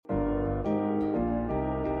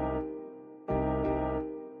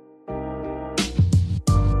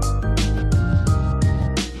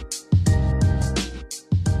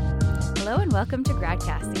welcome to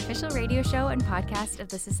GradCast, the official radio show and podcast of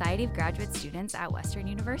the Society of Graduate Students at Western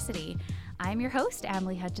University. I'm your host,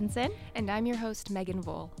 Emily Hutchinson. And I'm your host, Megan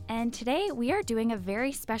Voll. And today we are doing a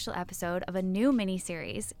very special episode of a new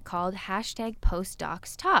mini-series called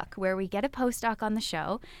 #PostDocs Talk, where we get a postdoc on the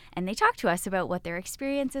show and they talk to us about what their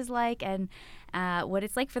experience is like and what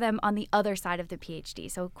it's like for them on the other side of the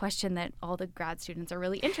PhD. So a question that all the grad students are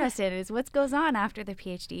really interested in is what goes on after the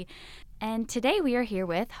PhD. And today we are here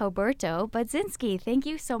with Roberto Budzinski. Thank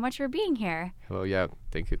you so much for being here. Hello, yeah,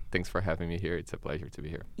 thank you. Thanks for having me here. It's a pleasure to be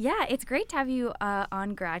here. Yeah, it's great to have you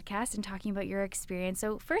on GradCast and talking about your experience.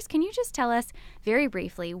 So first, can you just tell us very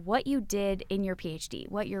briefly what you did in your PhD,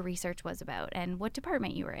 what your research was about, and what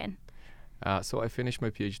department you were in? So I finished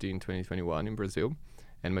my PhD in 2021 in Brazil,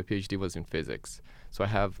 and my PhD was in physics. So I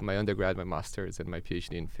have my undergrad, my master's, and my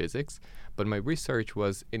PhD in physics. But my research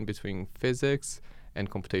was in between physics and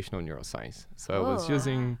computational neuroscience. So I was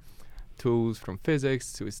using tools from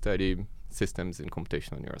physics to study systems in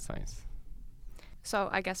computational neuroscience. So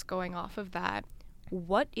I guess going off of that,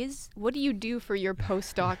 what do you do for your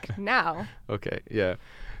postdoc now? Okay, yeah.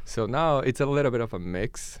 So now it's a little bit of a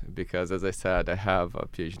mix because, as I said, I have a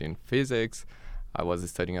PhD in physics. I was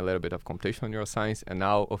studying a little bit of computational neuroscience, and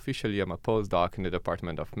now officially I'm a postdoc in the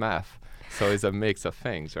Department of Math. So it's a mix of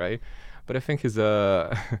things, right? But I think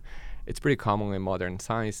it's pretty common in modern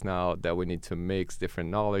science now that we need to mix different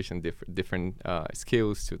knowledge and different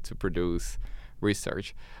skills to produce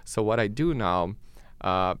research. So what I do now,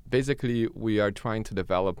 basically we are trying to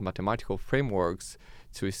develop mathematical frameworks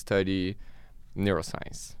to study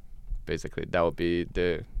neuroscience. Basically, that would be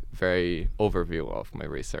the very overview of my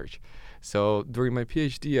research. So during my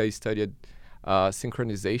PhD, I studied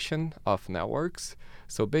synchronization of networks.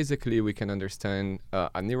 So basically, we can understand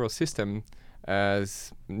a neural system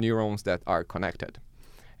as neurons that are connected.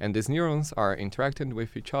 And these neurons are interacting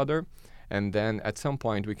with each other, and then at some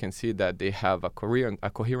point we can see that they have a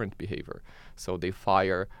coherent behavior. So they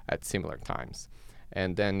fire at similar times.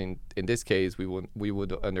 And then in this case, we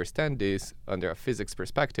would understand this under a physics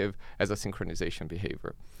perspective as a synchronization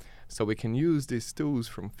behavior. So we can use these tools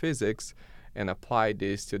from physics and apply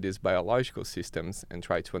this to these biological systems and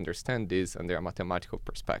try to understand this under a mathematical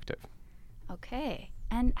perspective. Okay.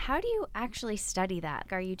 And how do you actually study that?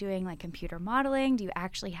 Are you doing like computer modeling? Do you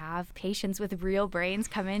actually have patients with real brains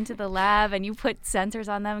come into the lab and you put sensors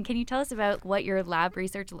on them? Can you tell us about what your lab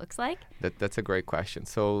research looks like? That's a great question.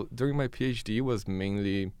 So during my PhD was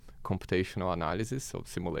mainly computational analysis, so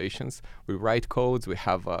simulations. We write codes, we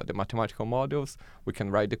have the mathematical models, we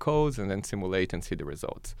can write the codes and then simulate and see the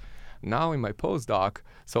results. Now in my postdoc,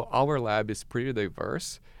 so our lab is pretty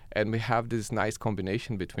diverse, and we have this nice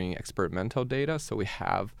combination between experimental data. So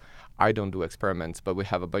I don't do experiments, but we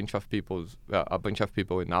have a bunch of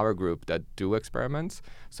people in our group that do experiments.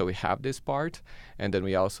 So we have this part, and then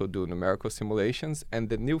we also do numerical simulations. And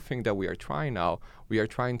the new thing that we are trying now, we are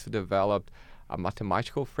trying to develop a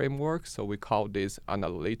mathematical framework. So we call this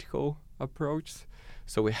analytical approach.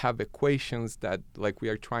 So we have equations that, we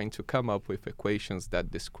are trying to come up with equations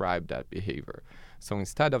that describe that behavior. So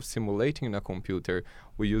instead of simulating in a computer,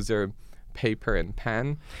 we use a paper and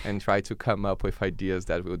pen and try to come up with ideas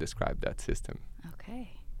that will describe that system.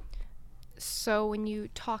 Okay. So when you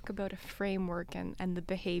talk about a framework and the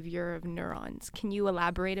behavior of neurons, can you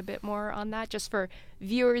elaborate a bit more on that, just for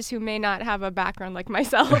viewers who may not have a background like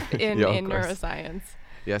myself in neuroscience?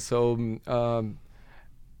 Yeah, so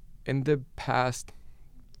in the past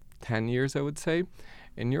 10 years, I would say,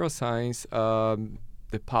 in neuroscience,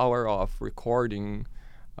 the power of recording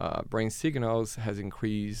brain signals has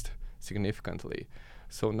increased significantly.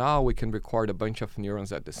 So now we can record a bunch of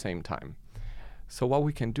neurons at the same time. So what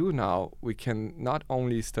we can do now, we can not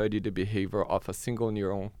only study the behavior of a single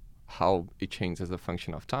neuron, how it changes as a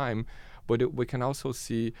function of time, but we can also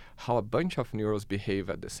see how a bunch of neurons behave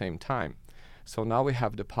at the same time. So now we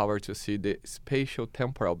have the power to see the spatial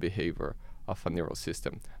temporal behavior of a neural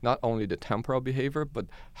system. Not only the temporal behavior, but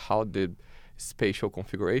how the spatial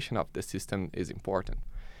configuration of the system is important.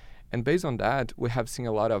 And based on that, we have seen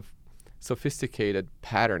a lot of sophisticated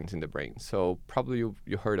patterns in the brain. So probably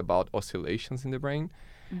you heard about oscillations in the brain,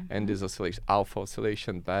 and these oscillations, alpha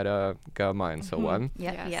oscillation, beta, gamma, and so on.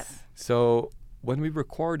 Yes. So when we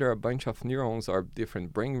record a bunch of neurons or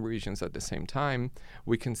different brain regions at the same time,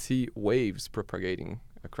 we can see waves propagating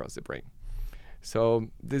across the brain. So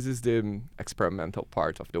this is the experimental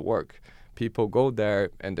part of the work. People go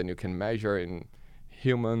there, and then you can measure in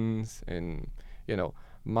humans, in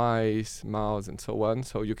mice, mouse, and so on.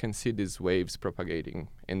 So you can see these waves propagating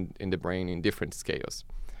in the brain in different scales.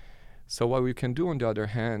 So what we can do on the other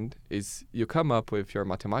hand is you come up with your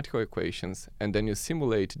mathematical equations and then you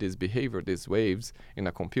simulate this behavior, these waves, in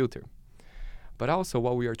a computer. But also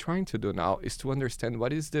what we are trying to do now is to understand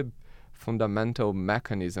what is the fundamental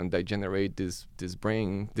mechanism that generate these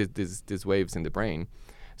waves in the brain.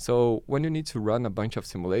 So when you need to run a bunch of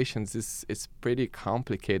simulations, it's pretty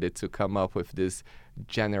complicated to come up with this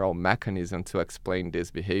general mechanism to explain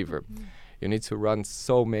this behavior. Mm-hmm. You need to run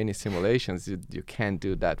so many simulations, you can't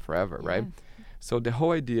do that forever, right? So the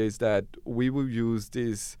whole idea is that we will use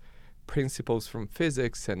these principles from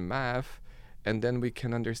physics and math, and then we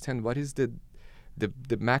can understand what is the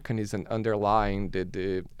mechanism underlying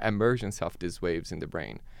the emergence of these waves in the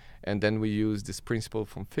brain. And then we use this principle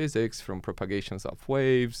from physics, from propagations of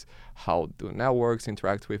waves, how do networks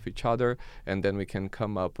interact with each other, and then we can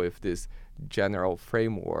come up with this general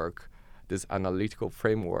framework, this analytical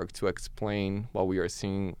framework to explain what we are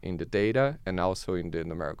seeing in the data and also in the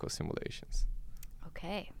numerical simulations.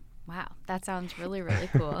 Okay. Wow. That sounds really, really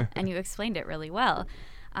cool. And you explained it really well.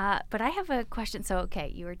 But I have a question. So, okay,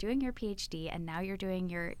 you were doing your PhD and now you're doing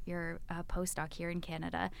your postdoc here in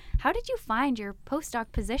Canada. How did you find your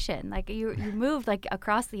postdoc position? Like you moved like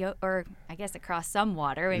across or I guess across some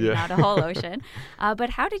water, maybe not a whole ocean.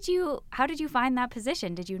 But how did you find that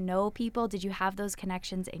position? Did you know people? Did you have those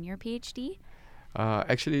connections in your PhD?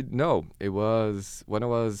 Actually, no. It was when I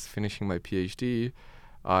was finishing my PhD.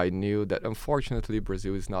 I knew that unfortunately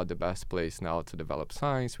Brazil is not the best place now to develop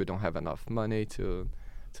science. We don't have enough money to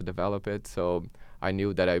develop it. So I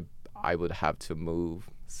knew that I would have to move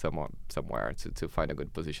somewhere to find a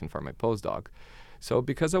good position for my postdoc. So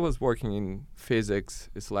because I was working in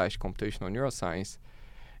physics/computational neuroscience,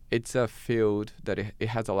 it's a field that it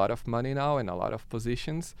has a lot of money now and a lot of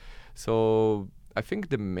positions. So I think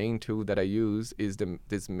the main tool that I use is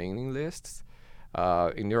these mailing lists.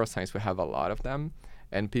 In neuroscience, we have a lot of them,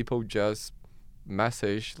 and people just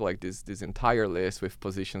message like this entire list with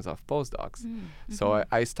positions of postdocs. Mm-hmm. So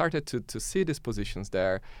I started to see these positions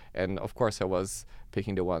there, and of course I was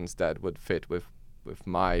picking the ones that would fit with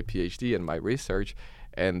my PhD and my research,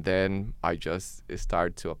 and then I just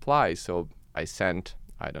started to apply. So I sent,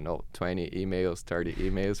 20 emails, 30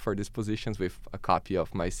 emails for these positions with a copy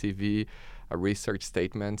of my CV, a research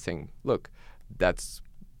statement saying, look, that's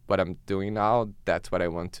what I'm doing now, that's what I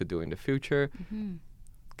want to do in the future. Mm-hmm.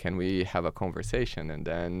 Can we have a conversation? And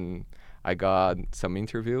then I got some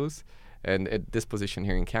interviews, and this position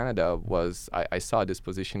here in Canada was, I saw this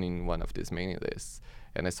position in one of these mailing lists,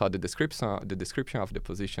 and I saw the description of the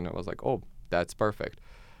position. I was like, oh, that's perfect.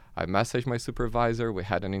 I messaged my supervisor, we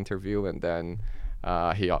had an interview, and then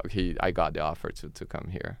I got the offer to come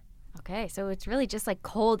here. Okay, so it's really just like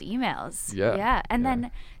cold emails. Yeah. And then,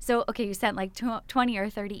 so, okay, you sent like 20 or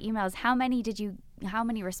 30 emails. How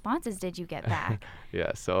many responses did you get back?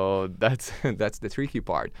 Yeah, so that's the tricky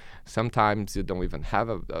part. Sometimes you don't even have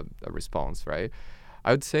a response, right?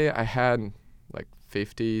 I would say I had like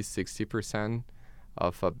 50-60%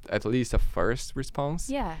 of at least a first response.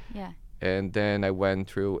 Yeah. And then I went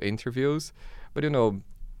through interviews. But,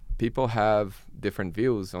 people have different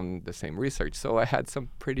views on the same research. So I had some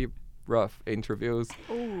pretty rough interviews.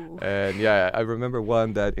 Ooh. And yeah, I remember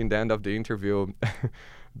one that in the end of the interview,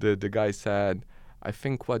 the guy said, I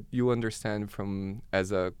think what you understand from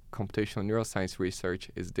as a computational neuroscience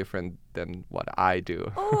research is different than what I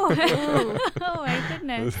do. Oh, oh my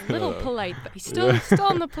goodness. A little polite, but he's still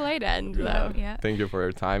on the polite end, though. Yeah. Thank you for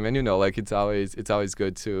your time. And it's always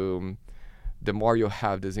good to, the more you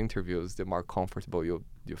have these interviews, the more comfortable you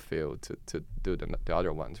feel to do the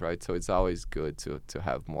other ones, right? So it's always good to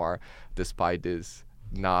have more, despite these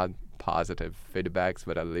not positive feedbacks,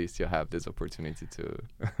 but at least you have this opportunity to.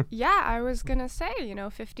 Yeah, I was gonna say,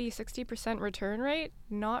 50-60% return rate,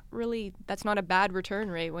 that's not a bad return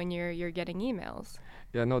rate when you're getting emails.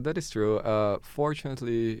 Yeah, no, that is true.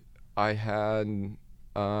 Fortunately, I had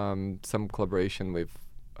some collaboration with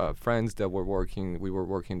friends that we were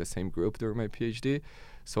working in the same group during my PhD.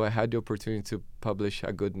 So I had the opportunity to publish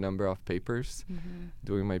a good number of papers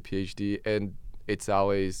during my PhD, and it's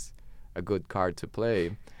always a good card to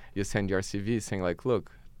play. You send your CV saying like,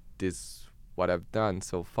 look, this is what I've done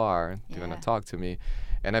so far. Do you want to talk to me?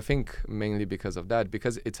 And I think mainly because of that,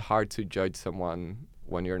 because it's hard to judge someone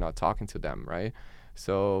when you're not talking to them, right?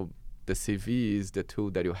 So the CV is the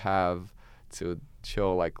tool that you have to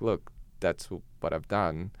show like, look, that's what I've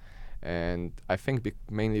done. And I think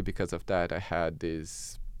mainly because of that, I had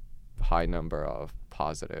this high number of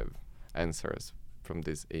positive answers from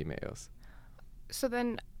these emails. So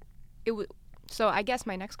then so I guess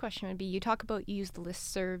my next question would be, you talk about you use the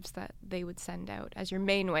listservs that they would send out as your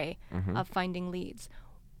main way of finding leads.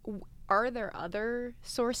 are there other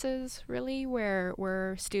sources really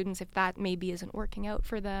where students, if that maybe isn't working out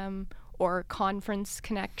for them, or conference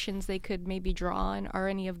connections they could maybe draw on? Are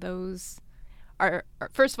any of those, are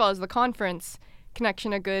first of all, is the conference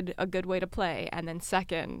connection a good way to play? And then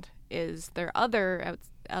second, is there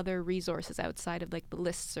other resources outside of like the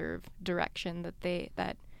listserv direction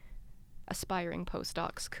that aspiring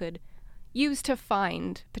postdocs could use to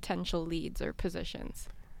find potential leads or positions?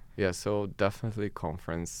 Yeah, so definitely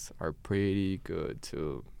conference are pretty good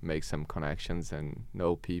to make some connections and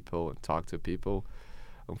know people and talk to people.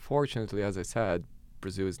 Unfortunately, as I said,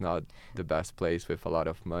 Brazil is not the best place with a lot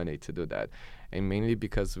of money to do that. And mainly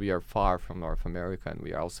because we are far from North America and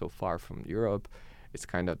we are also far from Europe, it's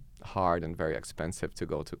kind of hard and very expensive to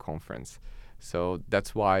go to conference. So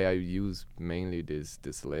that's why I use mainly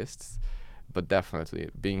these lists. But definitely,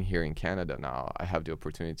 being here in Canada now, I have the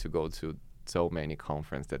opportunity to go to so many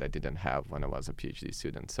conferences that I didn't have when I was a PhD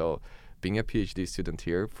student. So being a PhD student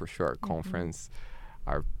here, for sure, conferences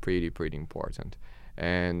are pretty important.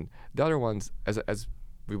 And the other ones, as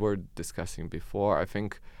we were discussing before, I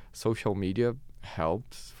think social media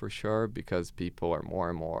helps for sure, because people are more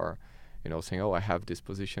and more, saying, oh, I have this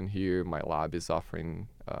position here, my lab is offering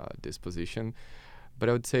this position. But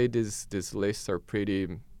I would say these lists are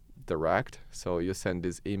pretty direct. So you send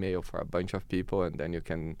this email for a bunch of people, and then you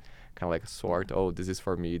can kind of like sort, oh, this is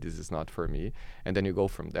for me, this is not for me. And then you go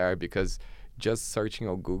from there, because just searching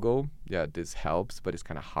on Google, this helps, but it's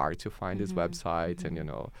kind of hard to find these websites. And,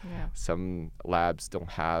 some labs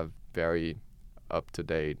don't have very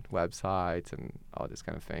up-to-date websites and all this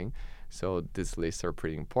kind of thing. So these lists are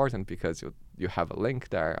pretty important, because you have a link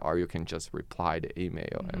there, or you can just reply the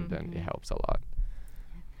email, and then it helps a lot.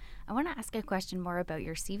 I want to ask a question more about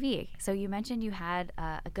your CV. So you mentioned you had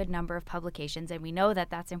a good number of publications, and we know that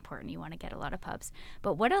that's important. You want to get a lot of pubs.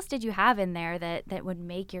 But what else did you have in there that would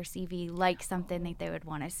make your CV like something that they would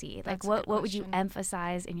want to see? Like what would you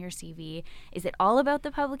emphasize in your CV? Is it all about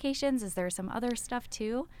the publications? Is there some other stuff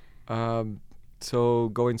too? So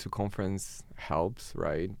going to conference helps,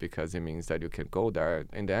 right? Because it means that you can go there.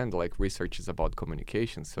 In the end, like, research is about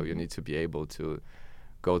communication. So you need to be able to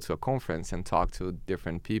go to a conference and talk to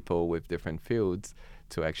different people with different fields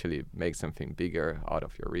to actually make something bigger out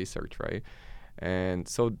of your research, right? And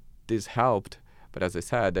so this helped, but as I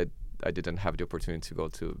said, that I didn't have the opportunity to go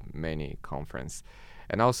to many conferences.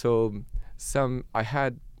 And also I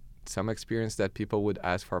had some experience that people would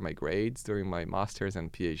ask for my grades during my master's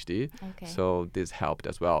and PhD. Okay. So this helped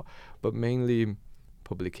as well. But mainly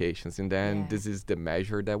publications. And then this is the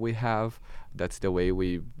measure that we have. That's the way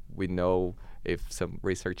we know if some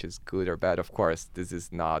research is good or bad. Of course, this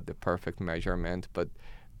is not the perfect measurement, but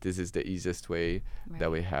this is the easiest way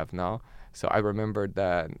that we have now. So I remember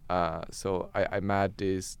that, I met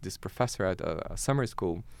this professor at a summer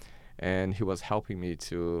school, and he was helping me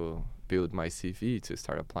to build my CV to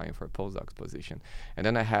start applying for a postdoc position. And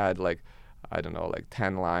then I had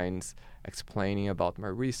 10 lines explaining about my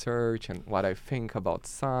research and what I think about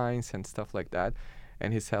science and stuff like that.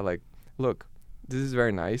 And he said, look, this is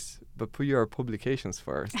very nice, but put your publications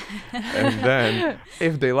first. And then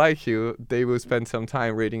if they like you, they will spend some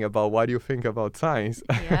time reading about what you think about science.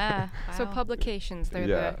 Yeah. Wow. So publications, they're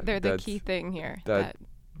the key thing here.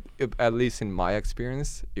 At least in my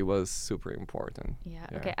experience, it was super important. Yeah.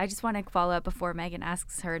 Okay. I just want to follow up before Megan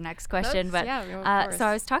asks her next question. So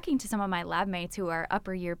I was talking to some of my lab mates who are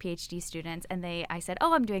upper year PhD students, and I said,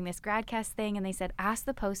 oh, I'm doing this GradCast thing. And they said, ask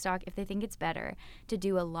the postdoc if they think it's better to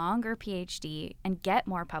do a longer PhD and get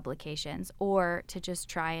more publications, or to just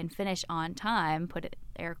try and finish on time, put it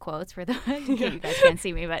air quotes for the you guys can't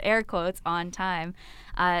see me, but air quotes, on time.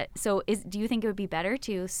 Do you think it would be better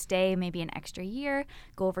to stay maybe an extra year,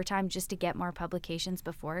 go over time just to get more publications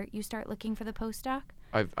before you start looking for the postdoc?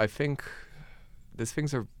 I think these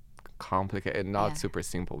things are complicated and not super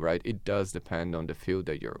simple, right? It does depend on the field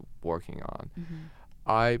that you're working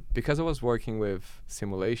on. Because I was working with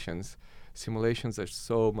simulations are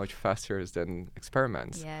so much faster than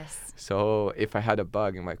experiments. Yes. So if I had a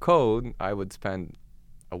bug in my code, I would spend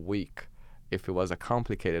a week. If it was a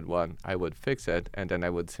complicated one, I would fix it, and then I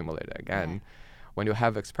would simulate it again. Yeah. When you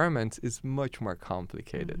have experiments, it's much more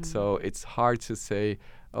complicated. So it's hard to say,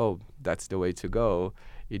 oh, that's the way to go.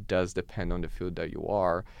 It does depend on the field that you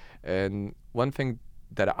are. And one thing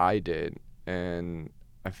that I did, and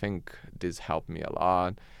I think this helped me a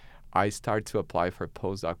lot, I started to apply for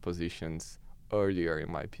postdoc positions earlier in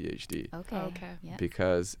my PhD. Okay. Yeah.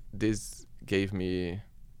 Because this gave me,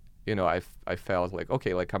 I felt like,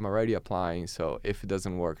 okay, I'm already applying, so if it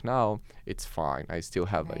doesn't work now, it's fine. I still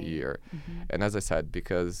have a year. And as I said,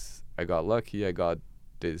 because I got lucky, I got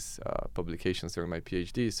these publications during my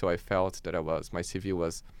PhD. So I felt that my CV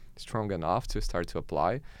was strong enough to start to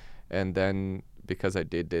apply. And then because I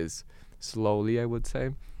did this slowly, I would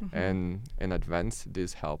say, and in advance,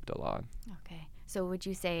 this helped a lot. Okay. So would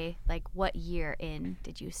you say, like, what year in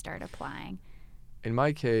did you start applying? In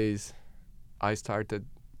my case, I started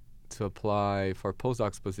to apply for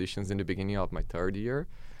postdocs positions in the beginning of my third year.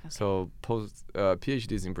 Okay. So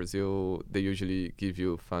PhDs in Brazil, they usually give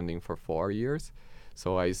you funding for 4 years.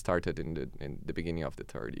 So I started in the beginning of the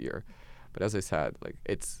third year. But as I said, like,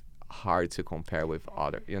 it's hard to compare with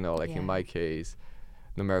other, in my case,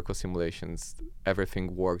 numerical simulations,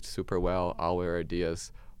 everything worked super well. Our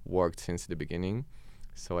ideas worked since the beginning.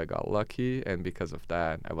 So I got lucky, and because of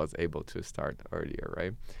that, I was able to start earlier,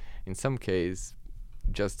 right? In some case,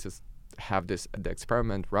 just to have the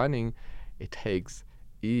experiment running, it takes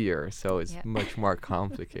years, so it's much more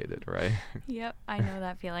complicated, right? Yep, I know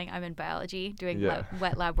that feeling. I'm in biology doing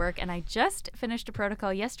wet lab work, and I just finished a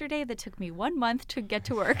protocol yesterday that took me 1 month to get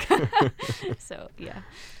to work. So, yeah.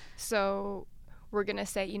 So we're going to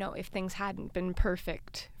say, if things hadn't been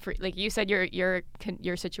perfect, like you said,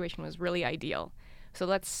 your situation was really ideal. So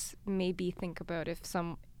let's maybe think about if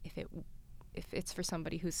it's for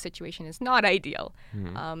somebody whose situation is not ideal.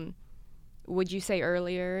 Would you say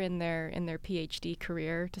earlier in their PhD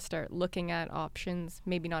career to start looking at options,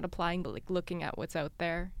 maybe not applying, but like looking at what's out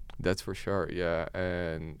there? That's for sure, yeah.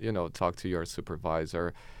 And, talk to your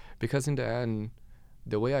supervisor, because in the end,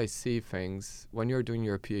 the way I see things, when you're doing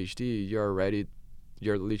your PhD,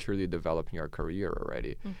 you're literally developing your career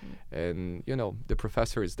already. And, the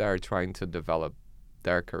professor is there trying to develop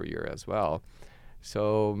their career as well.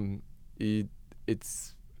 So it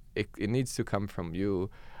needs to come from you.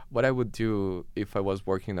 What I would do if I was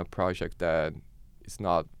working on a project that is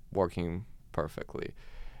not working perfectly,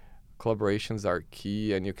 collaborations are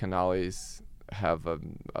key, and you can always have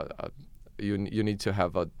you need to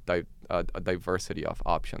have a diversity of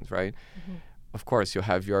options, right? Of course, you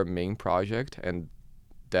have your main project, and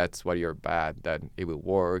that's what you're bad, that it will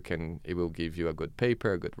work and it will give you a good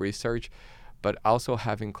paper, a good research. But also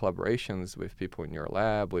having collaborations with people in your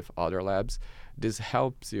lab, with other labs, this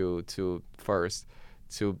helps you to first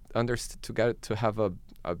to have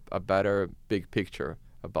a better big picture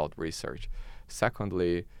about research.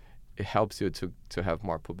 Secondly, it helps you to have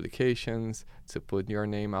more publications, to put your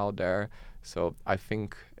name out there. So I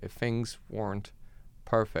think if things weren't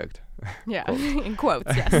perfect, in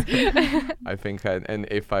quotes, yes. I think, and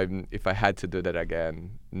if I had to do that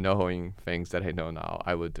again, knowing things that I know now,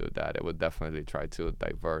 I would do that. I would definitely try to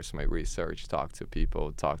diverse my research, talk to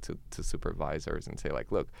people, talk to supervisors, and say,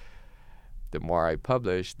 like, look, the more I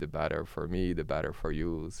publish, the better for me, the better for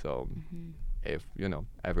you. So if,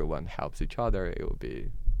 everyone helps each other, it will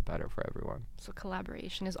be better for everyone. So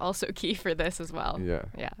collaboration is also key for this as well.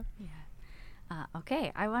 Yeah.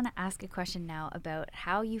 Okay, I want to ask a question now about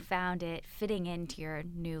how you found it fitting into your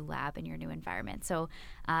new lab and your new environment. So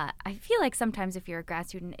I feel like sometimes if you're a grad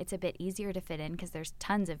student, it's a bit easier to fit in because there's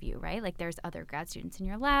tons of you, right? Like there's other grad students in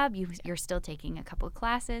your lab. You're still taking a couple of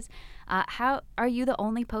classes. How are you the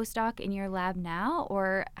only postdoc in your lab now,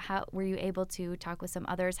 or how were you able to talk with some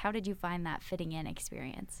others? How did you find that fitting in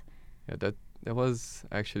experience? Yeah, that was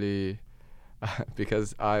actually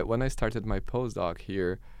because when I started my postdoc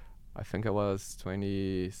here, I think I was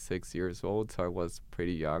 26 years old, so I was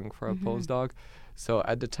pretty young for a postdoc. So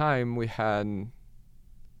at the time, we had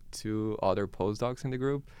 2 other postdocs in the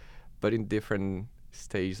group, but in different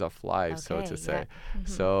stages of life, so to say.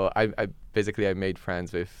 So I basically made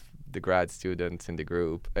friends with the grad students in the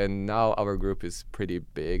group, and now our group is pretty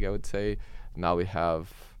big, I would say. Now we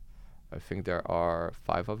have, I think there are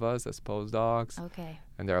 5 of us as postdocs. Okay.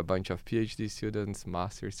 And there are a bunch of PhD students,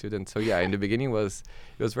 master students. So yeah, in the beginning it was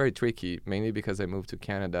very tricky, mainly because I moved to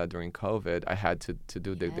Canada during COVID. I had to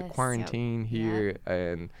do the quarantine here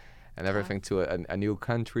and everything to a new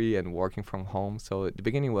country and working from home. So the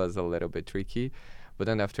beginning was a little bit tricky. But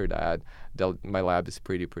then after that, my lab is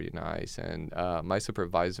pretty nice. And my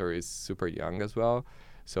supervisor is super young as well.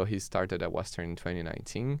 So he started at Western in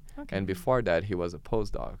 2019. Okay. And before that, he was a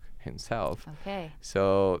postdoc himself. Okay.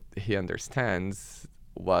 So he understands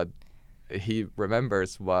he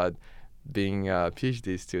remembers what being a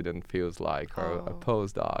PhD student feels like, or a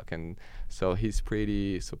postdoc. And so he's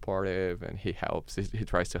pretty supportive, and he helps. He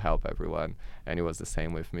tries to help everyone. And it was the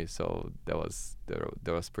same with me. So that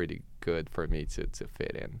was pretty good for me to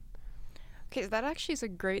fit in. Okay, so that actually is a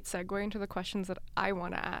great segue into the questions that I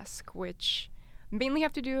want to ask, which mainly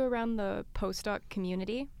have to do around the postdoc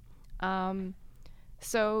community.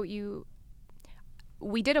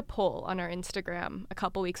 We did a poll on our Instagram a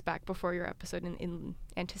couple weeks back before your episode in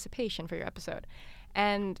anticipation for your episode.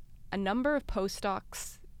 And a number of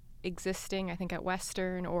postdocs existing, I think, at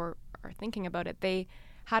Western or are thinking about it, they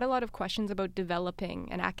had a lot of questions about developing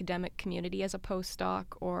an academic community as a postdoc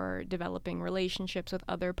or developing relationships with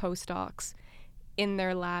other postdocs in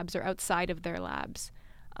their labs or outside of their labs.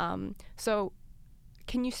 So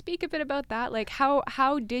can you speak a bit about that? Like,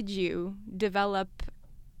 how did you develop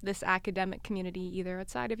this academic community either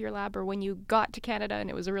outside of your lab or when you got to Canada and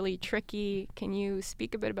it was really tricky? Can you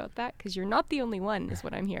speak a bit about that? Because you're not the only one, is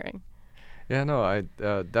what I'm hearing. Yeah, no, I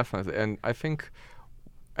definitely. And I think,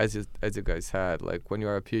 as you guys said, like when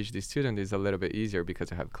you're a PhD student, it's a little bit easier because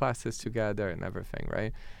you have classes together and everything,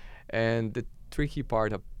 right? And the tricky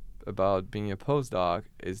part about being a postdoc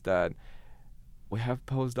is that we have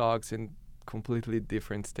postdocs in completely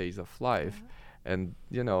different stages of life. And,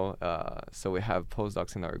 so we have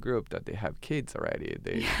postdocs in our group that they have kids already.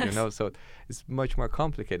 Yes. So it's much more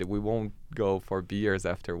complicated. We won't go for beers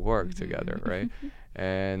after work together, right?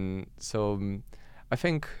 And so I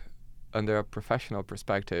think under a professional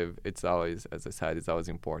perspective, it's always, as I said, it's always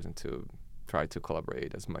important to try to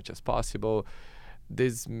collaborate as much as possible.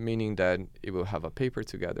 This meaning that it will have a paper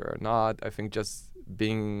together or not. I think just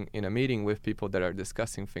being in a meeting with people that are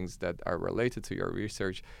discussing things that are related to your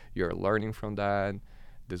research, you're learning from that.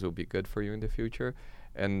 This will be good for you in the future.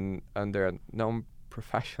 And under a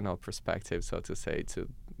non-professional perspective, so to say, to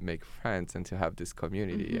make friends and to have this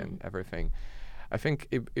community and everything, I think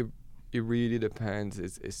it really depends.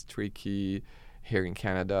 It's tricky here in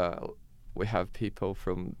Canada. We have people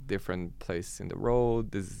from different places in the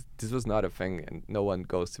world. This was not a thing, and no one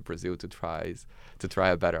goes to Brazil to try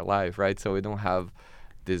a better life, right? So we don't have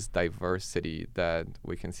this diversity that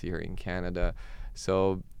we can see here in Canada.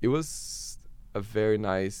 So it was a very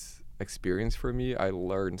nice experience for me. I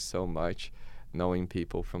learned so much, knowing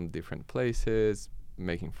people from different places,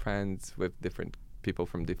 making friends with different people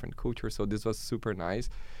from different cultures. So this was super nice.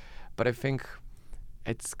 But I think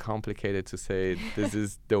it's complicated to say this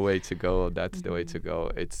is the way to go, that's the way to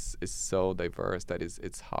go. It's so diverse that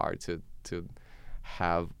it's hard to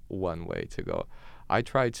have one way to go. I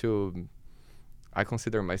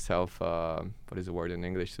consider myself, what is the word in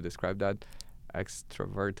English to describe that?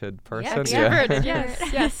 Extroverted person. Yeah, extroverted,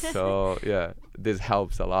 yes. So yeah, this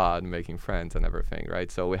helps a lot, making friends and everything, right?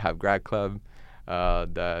 So we have grad club,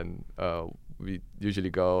 then we usually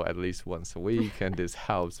go at least once a week, and this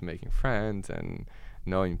helps making friends and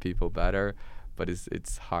knowing people better. But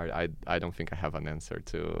it's hard. I don't think I have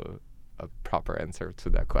a proper answer to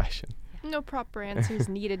that question. No proper answers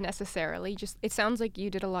needed necessarily. Just it sounds like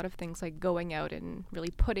you did a lot of things like going out and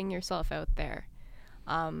really putting yourself out there,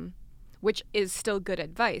 which is still good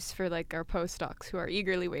advice for like our postdocs who are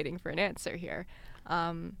eagerly waiting for an answer here.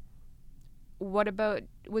 What about,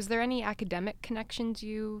 was there any academic connections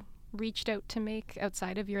you reached out to make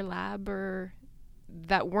outside of your lab or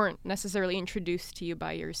that weren't necessarily introduced to you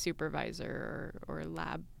by your supervisor or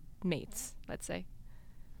lab mates, let's say?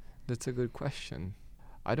 That's a good question.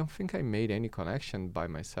 I don't think I made any connection by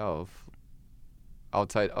myself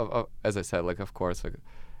outside of as I said, like, of course, like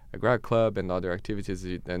a grad club and other activities.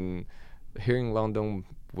 And here in London,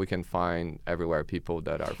 we can find everywhere people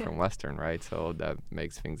that are from Western, right? So that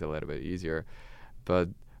makes things a little bit easier. But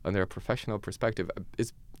under a professional perspective,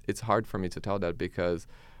 it's hard for me to tell that because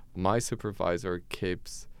my supervisor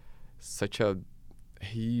keeps such a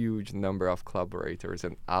huge number of collaborators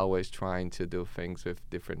and always trying to do things with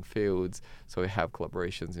different fields. So we have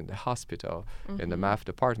collaborations in the hospital, in the math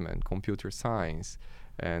department, computer science,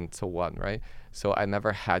 and so on, right? So I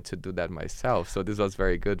never had to do that myself. So this was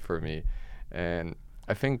very good for me. And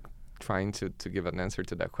I think trying to give an answer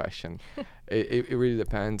to that question, it really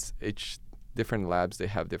depends. Each different labs, they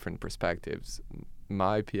have different perspectives.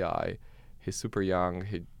 My PI, he's super young.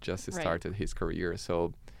 He just started his career.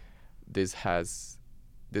 So this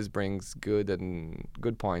brings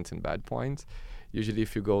good points and bad points. Usually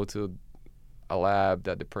if you go to a lab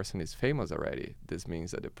that the person is famous already, this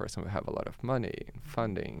means that the person will have a lot of money,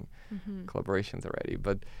 funding, collaborations already.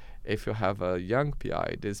 But if you have a young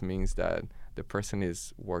PI, this means that the person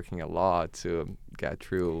is working a lot to get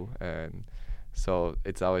through. And so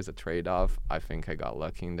it's always a trade-off. I think I got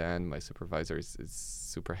lucky in that. My supervisor is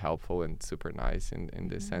super helpful and super nice in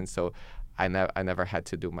this sense. So I never had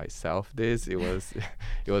to do myself this. It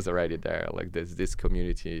was already there. Like this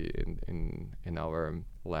community in our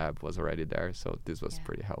lab was already there. So this was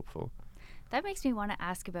pretty helpful. That makes me want to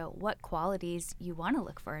ask about what qualities you want to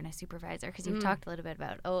look for in a supervisor, because you've talked a little bit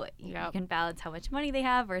about, you can balance how much money they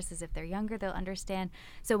have versus if they're younger, they'll understand.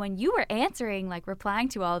 So when you were answering, like replying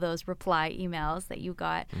to all those reply emails that you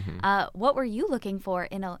got, what were you looking for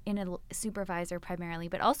in a supervisor primarily,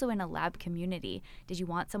 but also in a lab community? Did you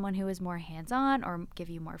want someone who was more hands-on or give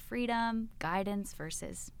you more freedom, guidance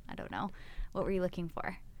versus, I don't know, what were you looking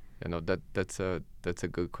for? That's a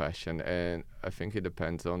good question, and I think it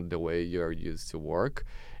depends on the way you're used to work.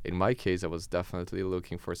 In my case, I was definitely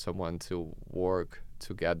looking for someone to work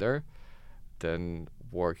together than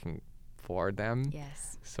working for them.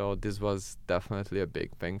 Yes. So this was definitely a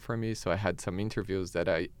big thing for me. So I had some interviews that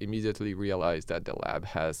I immediately realized that the lab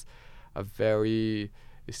has a very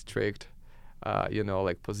strict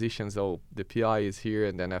position. So the PI is here,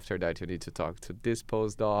 and then after that you need to talk to this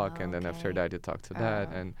postdoc, and then after that you talk to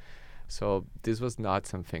that. And so this was not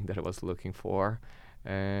something that I was looking for,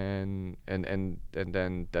 and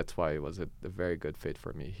then that's why it was a very good fit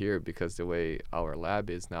for me here, because the way our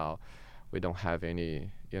lab is now, we don't have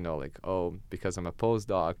any, because I'm a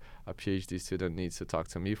postdoc, a PhD student needs to talk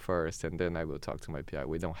to me first, and then I will talk to my PI.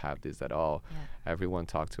 We don't have this at all. Yeah. Everyone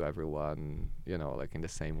talk to everyone, in the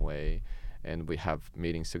same way. And we have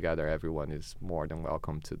meetings together. Everyone is more than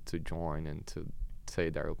welcome to join and to say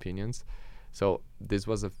their opinions. So this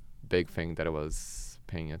was a big thing that I was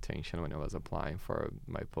paying attention when I was applying for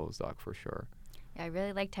my postdoc, for sure. Yeah, I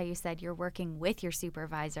really liked how you said you're working with your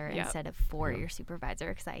supervisor instead of for your supervisor,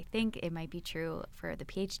 because I think it might be true for the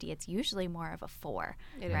PhD. It's usually more of a for,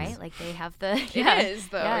 right? Like they have the... It is,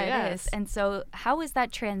 though. Yeah, it is. And so how is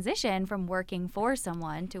that transition from working for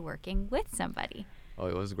someone to working with somebody? Oh,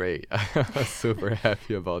 it was great. I was super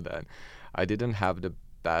happy about that. I didn't have the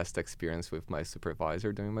best experience with my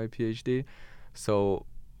supervisor during my PhD. So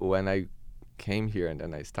when I came here and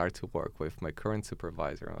then I started to work with my current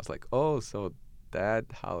supervisor, I was like, so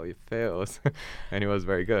that's how it feels. And it was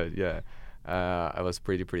very good, yeah. I was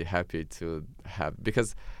pretty happy to have,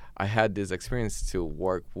 because I had this experience to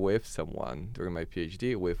work with someone during my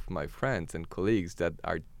PhD, with my friends and colleagues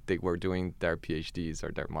they were doing their PhDs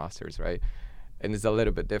or their masters, right? And it's a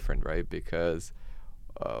little bit different, right? Because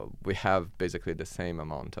we have basically the same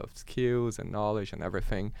amount of skills and knowledge and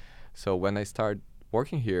everything. So when I started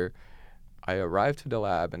working here, I arrived to the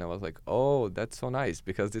lab and I was like, that's so nice,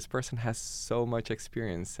 because this person has so much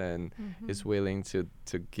experience and is willing to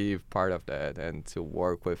give part of that and to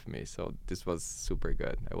work with me. So this was super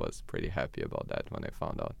good. I was pretty happy about that when I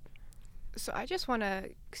found out. So I just want to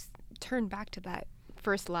turn back to that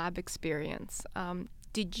first lab experience.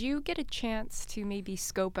 Did you get a chance to maybe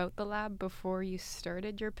scope out the lab before you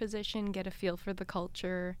started your position, get a feel for the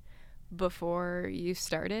culture before you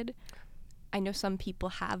started? I know some people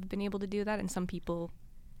have been able to do that, and some people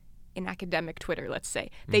in academic Twitter, let's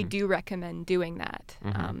say, they do recommend doing that.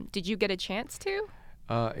 Did you get a chance to?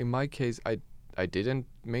 In my case, I didn't,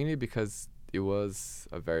 mainly because it was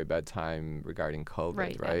a very bad time regarding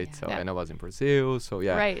COVID, right? Yeah. So and I was in Brazil, so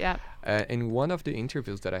yeah. Right, yeah. In one of the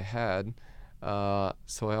interviews that I had,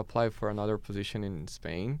 so I applied for another position in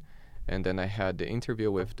Spain, and then I had the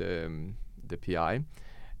interview with the PI,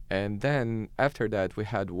 and then after that we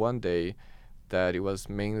had one day that it was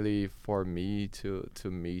mainly for me to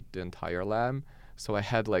meet the entire lab. So I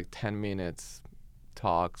had like 10 minutes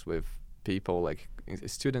talks with people, like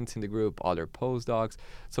students in the group, other postdocs.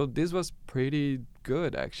 So this was pretty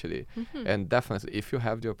good, actually. And definitely, if you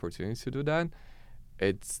have the opportunity to do that,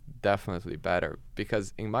 it's definitely better.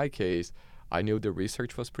 Because in my case, I knew the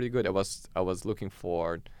research was pretty good. I was looking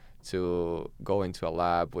forward to go into a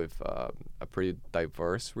lab with a pretty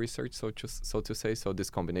diverse research, so to say. So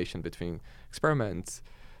this combination between experiments,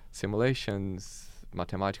 simulations,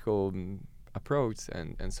 mathematical approach,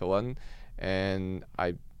 and so on. And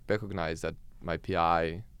I recognized that my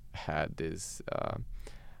PI had these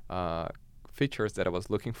features that I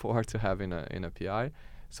was looking for to have in a PI.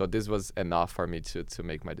 So this was enough for me to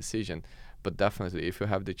make my decision. But definitely, if you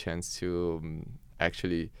have the chance to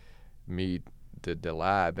actually meet the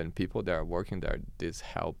lab and people that are working there, this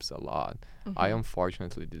helps a lot. I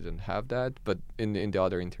unfortunately didn't have that, but in the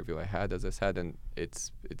other interview I had, as I said, and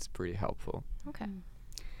it's pretty helpful. Okay.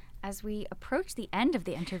 As we approach the end of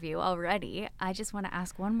the interview already, I just want to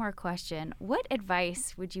ask one more question. What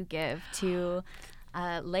advice would you give to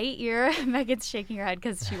late year? Megan's shaking her head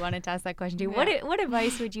because she wanted to ask that question too. Yeah. What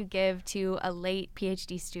advice would you give to a late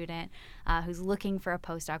PhD student who's looking for a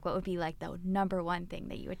postdoc? What would be like the number one thing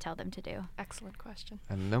that you would tell them to do? Excellent question.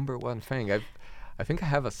 A number one thing. I think I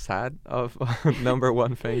have a set of number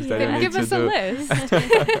one things that I need to do. Give us a list.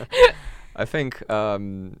 I think,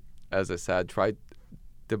 as I said,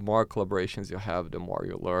 the more collaborations you have, the more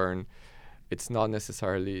you learn. it's not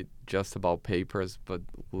necessarily just about papers, but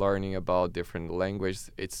learning about different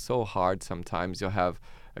languages. It's so hard sometimes. You have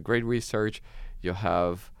a great research, you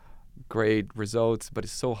have great results, but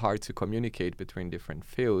it's so hard to communicate between different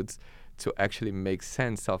fields to actually make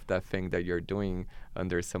sense of that thing that you're doing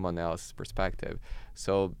under someone else's perspective.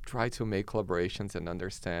 So try to make collaborations and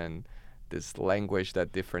understand this language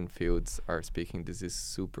that different fields are speaking. This is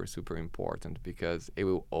super, super important because it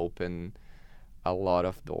will open a lot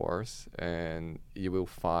of doors, and you will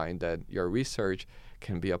find that your research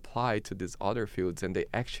can be applied to these other fields, and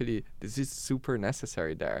this is super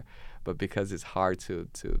necessary there, but because it's hard to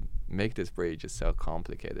make this bridge, it's so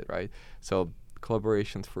complicated, right? So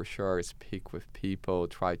collaborations for sure, speak with people,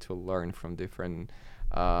 try to learn from different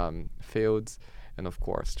fields, and of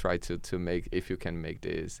course try to make, if you can make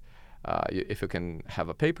this, if you can have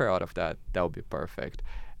a paper out of that would be perfect.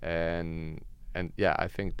 And yeah, I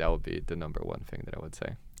think that would be the number one thing that I would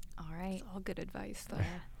say. All right. That's all good advice, though.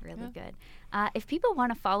 Yeah, really good. If people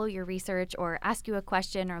want to follow your research or ask you a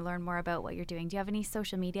question or learn more about what you're doing, do you have any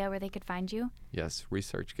social media where they could find you? Yes,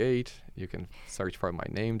 ResearchGate. You can search for my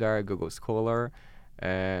name there, Google Scholar.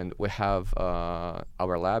 And we have,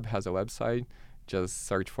 our lab has a website. Just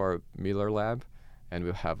search for Miller Lab. And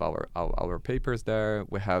we'll have our papers there.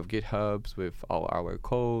 We have GitHubs with all our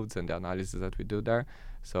codes and the analysis that we do there.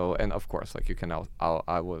 So, and of course, like you can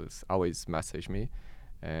always message me,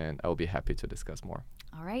 and I'll be happy to discuss more.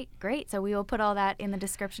 All right, great. So we will put all that in the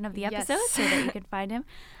description of the episode so that you can find him.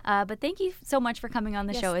 But thank you so much for coming on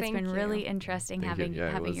the show. It's been really interesting having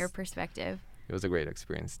your perspective. It was a great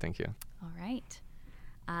experience. Thank you. All right.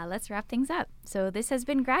 Let's wrap things up. So this has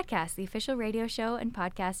been GradCast, the official radio show and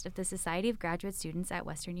podcast of the Society of Graduate Students at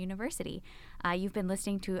Western University. You've been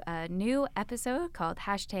listening to a new episode called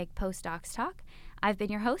 #PostdocsTalk. I've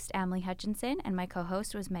been your host, Emily Hutchinson, and my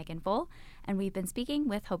co-host was Megan Voll, and we've been speaking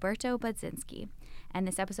with Roberto Budzinski. And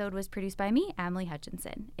this episode was produced by me, Emily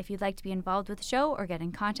Hutchinson. If you'd like to be involved with the show or get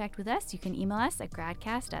in contact with us, you can email us at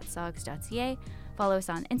gradcast@sogs.ca. Follow us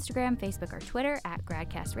on Instagram, Facebook, or Twitter at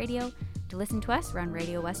GradCast Radio. To listen to us, run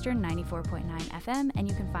Radio Western 94.9 FM, and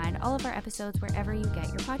you can find all of our episodes wherever you get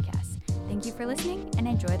your podcasts. Thank you for listening, and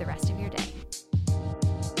enjoy the rest of your day.